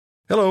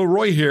Hello,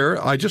 Roy here.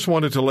 I just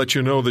wanted to let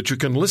you know that you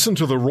can listen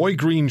to The Roy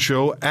Green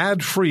Show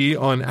ad-free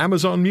on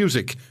Amazon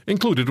Music,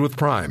 included with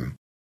Prime.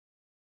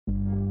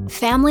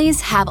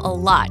 Families have a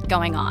lot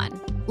going on.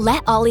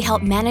 Let Ollie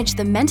help manage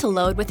the mental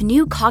load with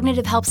new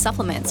cognitive help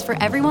supplements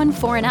for everyone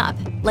 4 and up,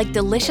 like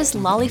delicious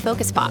Lolly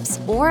Focus Pops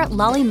or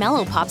Lolly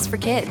Mellow Pops for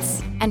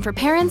kids. And for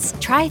parents,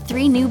 try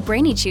 3 new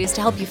Brainy Chews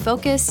to help you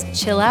focus,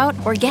 chill out,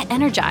 or get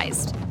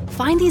energized.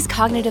 Find these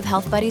cognitive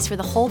health buddies for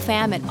the whole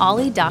fam at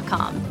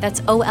ollie.com.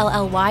 That's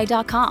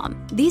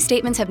OLLY.com. These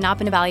statements have not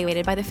been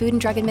evaluated by the Food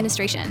and Drug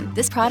Administration.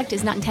 This product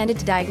is not intended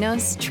to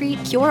diagnose,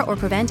 treat, cure, or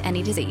prevent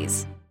any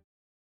disease.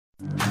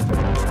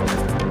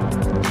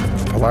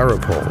 Polara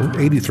poll,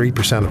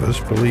 83% of us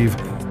believe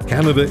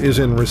Canada is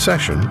in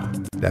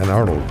recession. Dan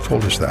Arnold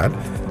told us that.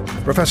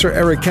 Professor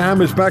Eric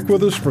Kam is back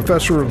with us,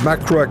 professor of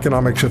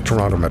macroeconomics at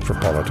Toronto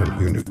Metropolitan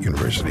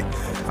University.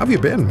 How have you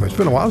been? It's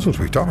been a while since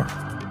we talked.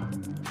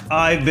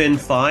 I've been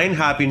fine.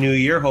 Happy New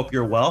Year. Hope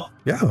you're well.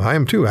 Yeah, I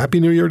am too. Happy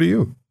New Year to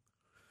you.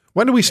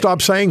 When do we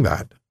stop saying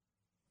that?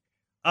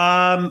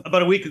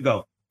 About a week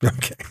ago.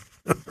 Okay.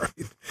 All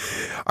right.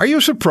 Are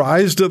you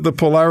surprised at the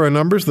Polara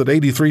numbers that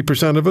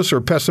 83% of us are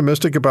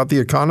pessimistic about the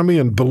economy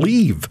and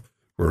believe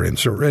we're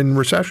in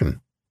recession?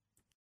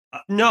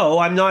 No,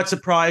 I'm not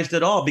surprised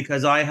at all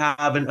because I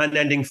have an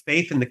unending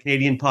faith in the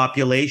Canadian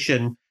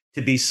population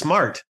to be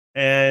smart.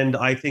 And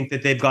I think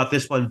that they've got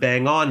this one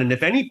bang on. And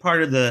if any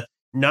part of the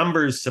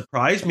numbers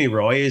surprise me,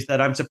 Roy, is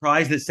that I'm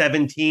surprised that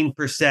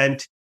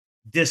 17%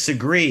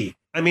 disagree.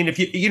 I mean, if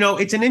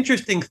it's an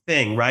interesting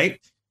thing, right?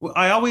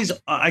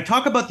 I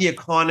talk about the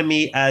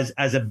economy as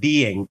a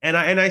being, and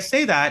I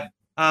say that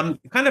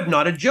kind of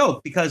not a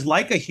joke, because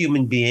like a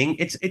human being,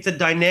 it's a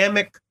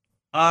dynamic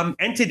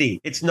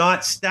entity. It's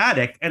not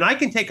static, and I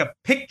can take a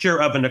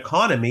picture of an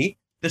economy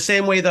the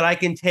same way that I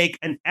can take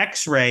an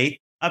X-ray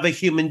of a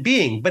human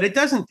being, but it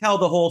doesn't tell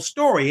the whole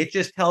story. It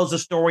just tells the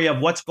story of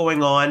what's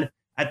going on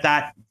at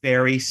that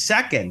very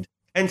second.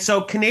 And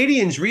so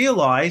Canadians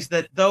realize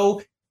that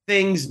though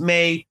things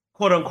may,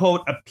 quote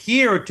unquote,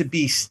 appear to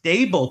be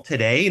stable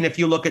today, and if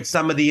you look at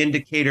some of the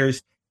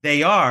indicators,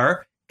 they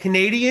are,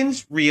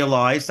 Canadians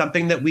realize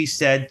something that we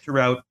said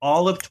throughout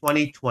all of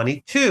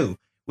 2022,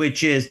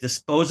 which is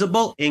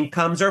disposable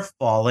incomes are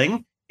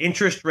falling,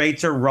 interest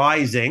rates are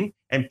rising,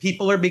 and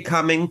people are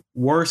becoming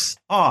worse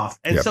off.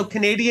 And so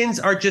Canadians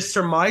are just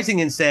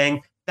surmising and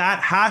saying that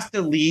has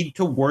to lead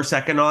to worse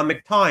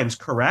economic times,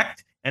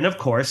 correct? And of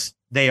course,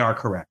 they are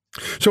correct.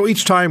 So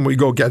each time we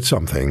go get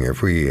something,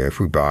 if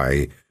we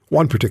buy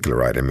one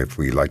particular item, if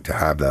we like to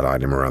have that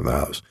item around the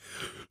house,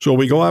 so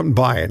we go out and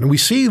buy it, and we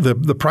see the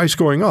price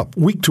going up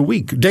week to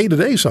week, day to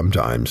day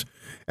sometimes,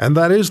 and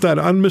that is that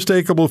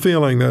unmistakable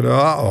feeling that,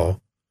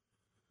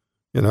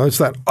 it's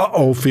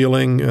that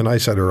feeling. And I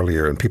said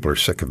earlier, and people are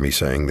sick of me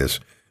saying this,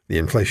 the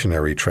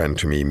inflationary trend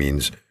to me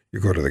means you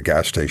go to the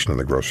gas station and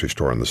the grocery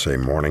store in the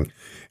same morning,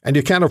 and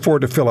you can't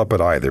afford to fill up at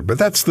either. But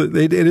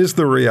it is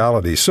the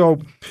reality. So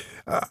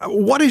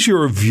what is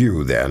your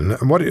view then?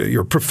 What is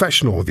your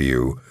professional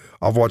view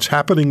of what's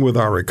happening with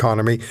our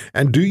economy?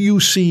 And do you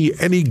see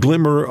any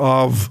glimmer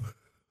of,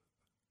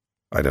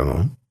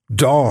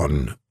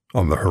 dawn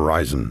on the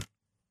horizon?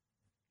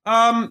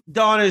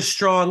 Dawn is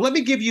strong. Let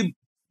me give you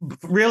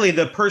really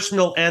the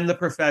personal and the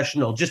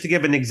professional, just to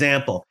give an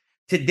example.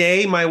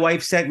 Today, my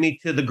wife sent me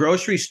to the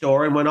grocery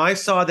store, and when I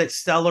saw that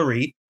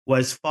celery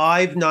was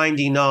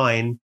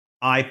 $5.99,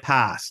 I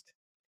passed.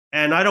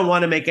 And I don't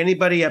want to make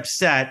anybody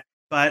upset,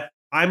 but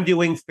I'm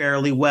doing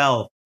fairly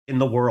well in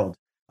the world.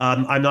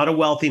 I'm not a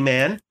wealthy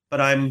man, but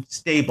I'm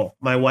stable.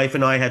 My wife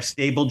and I have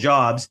stable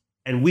jobs,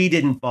 and we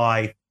didn't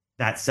buy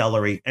that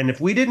celery. And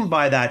if we didn't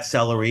buy that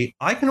celery,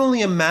 I can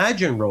only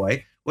imagine,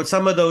 Roy, what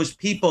some of those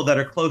people that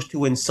are close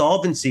to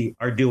insolvency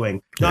are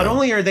doing. Not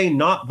only are they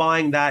not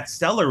buying that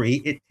celery,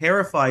 it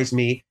terrifies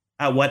me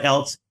at what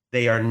else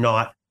they are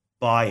not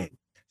buying.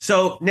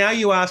 So now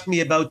you ask me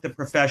about the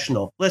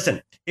professional.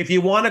 Listen, if you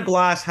want a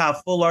glass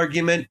half full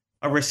argument,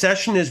 a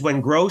recession is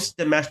when gross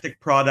domestic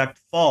product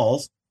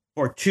falls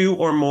for 2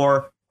 or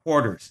more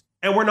quarters.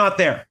 And we're not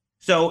there.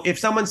 So if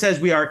someone says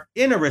we are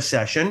in a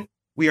recession,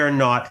 we are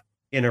not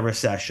in a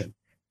recession.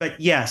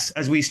 But yes,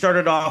 as we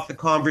started off the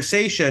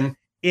conversation,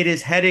 it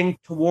is heading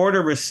toward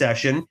a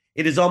recession.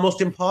 It is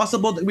almost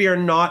impossible that we are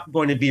not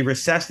going to be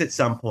recessed at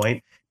some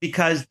point,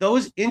 because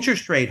those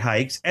interest rate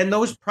hikes and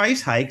those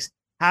price hikes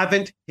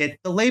haven't hit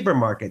the labor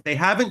market. They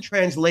haven't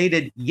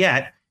translated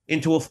yet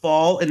into a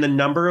fall in the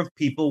number of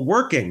people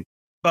working,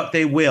 but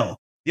they will.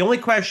 The only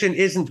question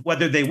isn't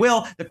whether they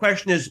will. The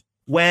question is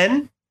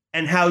when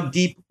and how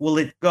deep will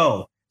it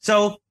go?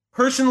 So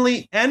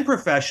personally and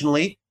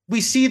professionally,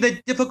 we see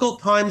that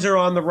difficult times are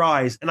on the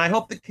rise. And I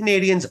hope that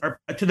Canadians are,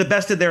 to the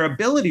best of their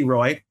ability,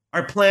 Roy,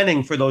 are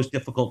planning for those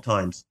difficult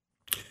times.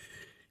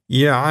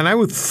 Yeah, and I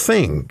would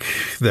think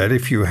that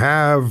if you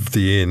have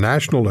the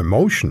national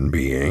emotion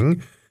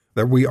being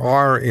that we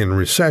are in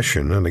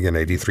recession, and again,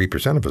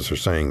 83% of us are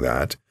saying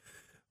that,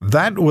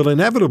 that will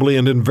inevitably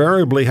and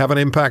invariably have an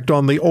impact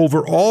on the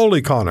overall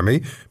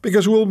economy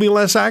because we'll be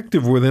less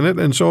active within it.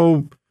 And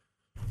so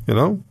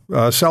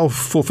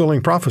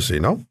self-fulfilling prophecy,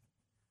 no?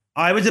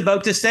 I was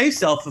about to say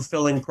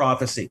self-fulfilling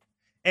prophecy.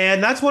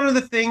 And that's one of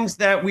the things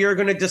that we are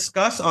going to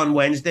discuss on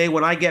Wednesday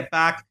when I get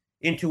back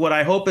into what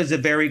I hope is a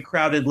very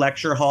crowded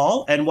lecture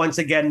hall. And once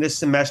again, this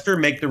semester,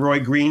 make the Roy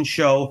Green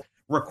Show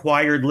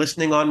required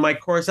listening on my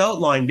course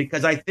outline,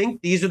 because I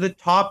think these are the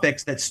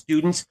topics that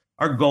students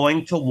are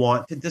going to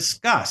want to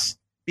discuss,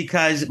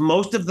 because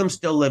most of them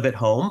still live at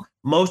home.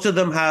 Most of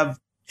them have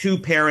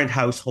 2-parent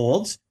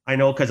households. I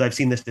know because I've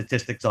seen the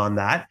statistics on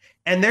that.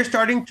 And they're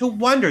starting to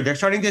wonder, they're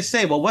starting to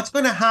say, well, what's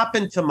going to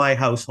happen to my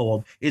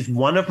household? Is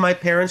one of my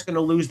parents going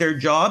to lose their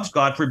jobs?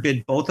 God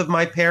forbid, both of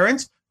my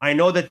parents. I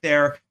know that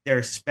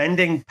their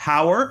spending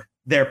power,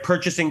 their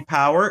purchasing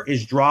power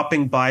is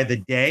dropping by the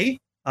day.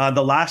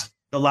 The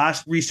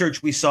last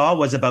research we saw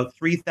was about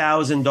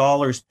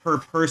 $3,000 per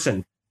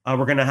person.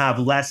 We're going to have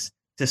less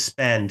to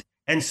spend.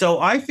 And so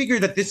I figure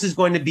that this is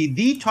going to be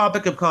the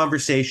topic of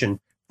conversation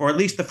for at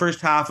least the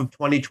first half of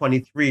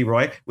 2023,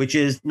 Roy, which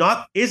is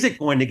not, is it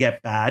going to get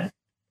bad?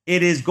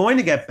 It is going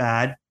to get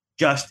bad.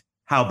 Just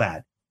how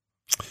bad?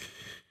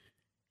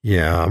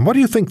 Yeah. What do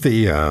you think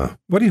the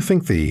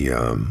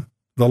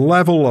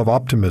level of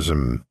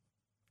optimism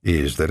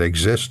is that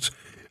exists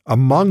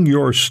among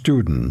your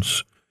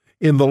students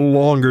in the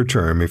longer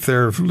term? If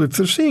they're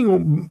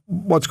seeing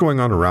what's going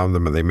on around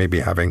them, and they may be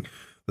having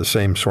the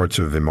same sorts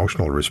of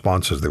emotional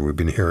responses that we've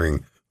been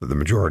hearing that the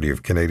majority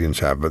of Canadians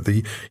have, but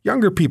the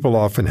younger people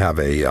often have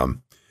a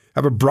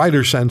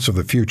brighter sense of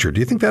the future. Do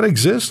you think that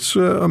exists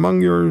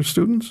among your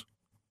students?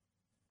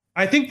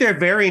 I think they're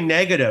very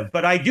negative,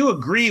 but I do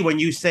agree when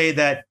you say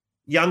that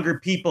younger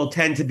people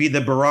tend to be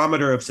the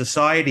barometer of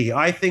society.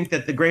 I think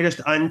that the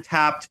greatest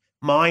untapped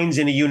minds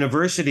in a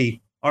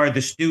university are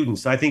the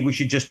students. I think we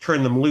should just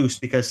turn them loose,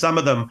 because some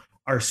of them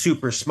are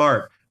super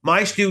smart.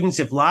 My students,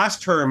 if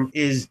last term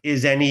is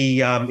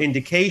any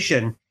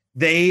indication,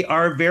 they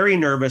are very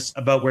nervous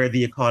about where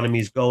the economy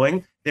is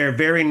going. They're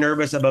very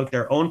nervous about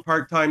their own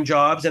part-time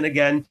jobs, and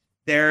again,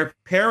 their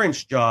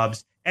parents'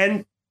 jobs.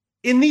 And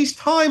in these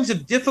times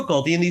of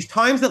difficulty, in these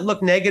times that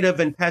look negative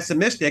and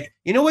pessimistic,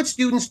 you know what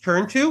students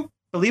turn to?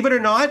 Believe it or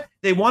not,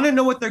 they want to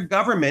know what their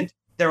government,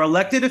 their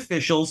elected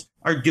officials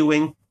are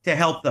doing to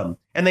help them.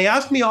 And they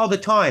ask me all the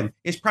time,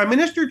 is Prime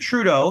Minister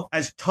Trudeau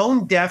as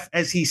tone deaf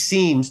as he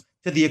seems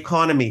to the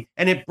economy?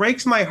 And it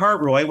breaks my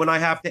heart, Roy, when I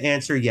have to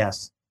answer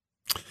yes.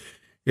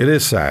 It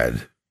is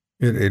sad.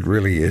 It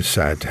really is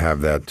sad to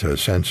have that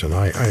sense, and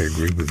I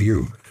agree with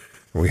you.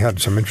 We had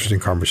some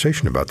interesting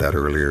conversation about that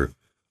earlier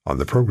on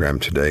the program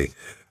today.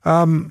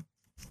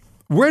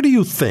 Where do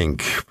you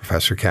think,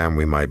 Professor Cam,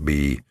 we might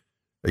be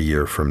a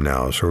year from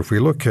now? So if we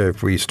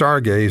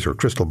stargaze or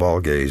crystal ball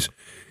gaze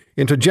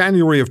into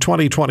January of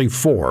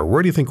 2024,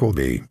 where do you think we'll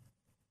be?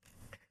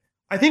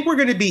 I think we're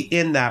going to be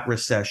in that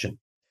recession.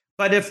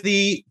 But if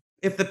the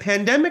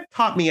pandemic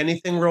taught me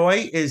anything,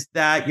 Roy, is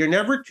that you're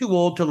never too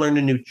old to learn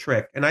a new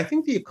trick. And I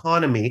think the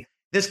economy,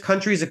 this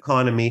country's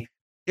economy,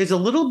 is a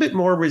little bit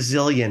more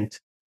resilient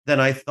than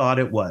I thought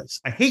it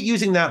was. I hate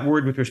using that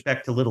word with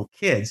respect to little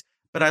kids,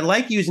 but I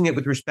like using it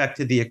with respect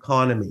to the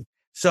economy.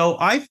 So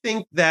I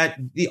think that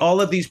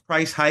all of these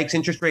price hikes,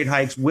 interest rate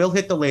hikes, will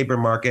hit the labor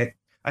market.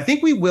 I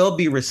think we will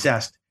be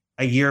recessed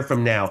a year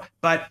from now,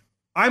 but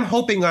I'm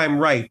hoping I'm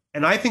right.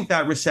 And I think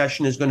that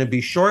recession is going to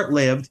be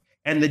short-lived,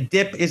 and the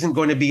dip isn't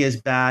going to be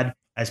as bad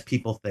as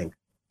people think.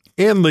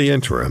 In the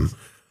interim,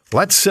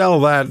 let's sell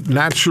that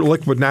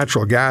liquid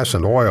natural gas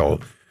and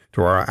oil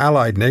to our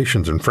allied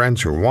nations and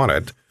friends who want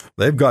it.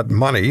 They've got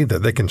money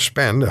that they can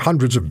spend.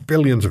 Hundreds of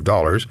billions of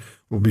dollars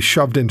will be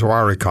shoved into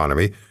our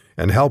economy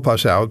and help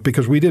us out,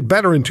 because we did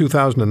better in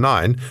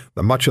 2009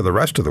 than much of the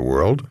rest of the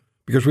world,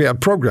 because we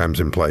had programs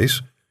in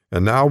place.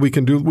 And now we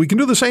can do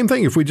the same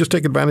thing if we just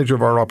take advantage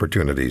of our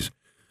opportunities.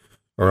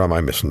 Or am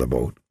I missing the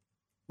boat?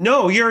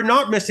 No, you're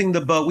not missing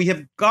the boat. We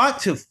have got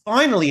to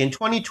finally, in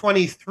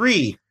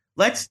 2023,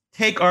 let's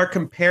take our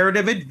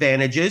comparative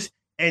advantages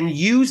and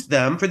use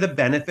them for the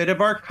benefit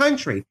of our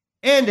country.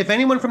 And if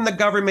anyone from the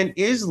government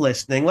is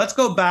listening, let's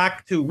go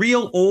back to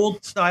real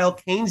old-style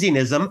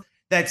Keynesianism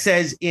that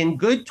says in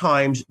good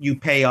times you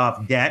pay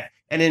off debt,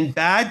 and in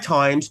bad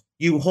times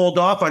you hold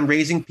off on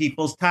raising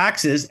people's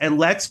taxes, and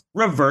let's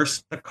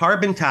reverse the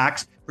carbon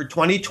tax for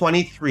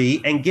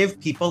 2023 and give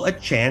people a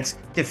chance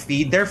to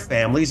feed their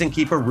families and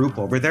keep a roof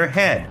over their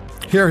head.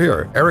 Hear,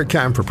 hear. Eric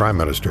Kam for Prime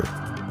Minister.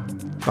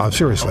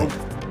 Seriously.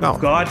 No.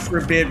 God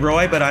forbid,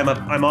 Roy, but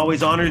I'm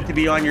always honored to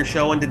be on your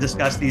show and to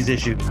discuss these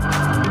issues.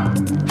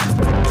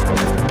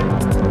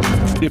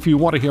 If you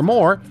want to hear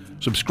more,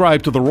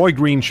 subscribe to The Roy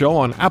Green Show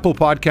on Apple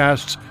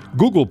Podcasts,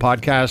 Google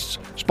Podcasts,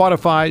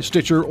 Spotify,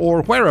 Stitcher,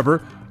 or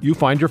wherever you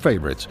find your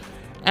favorites.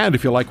 And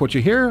if you like what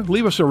you hear,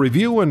 leave us a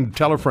review and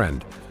tell a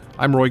friend.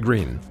 I'm Roy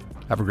Green.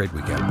 Have a great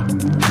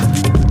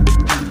weekend.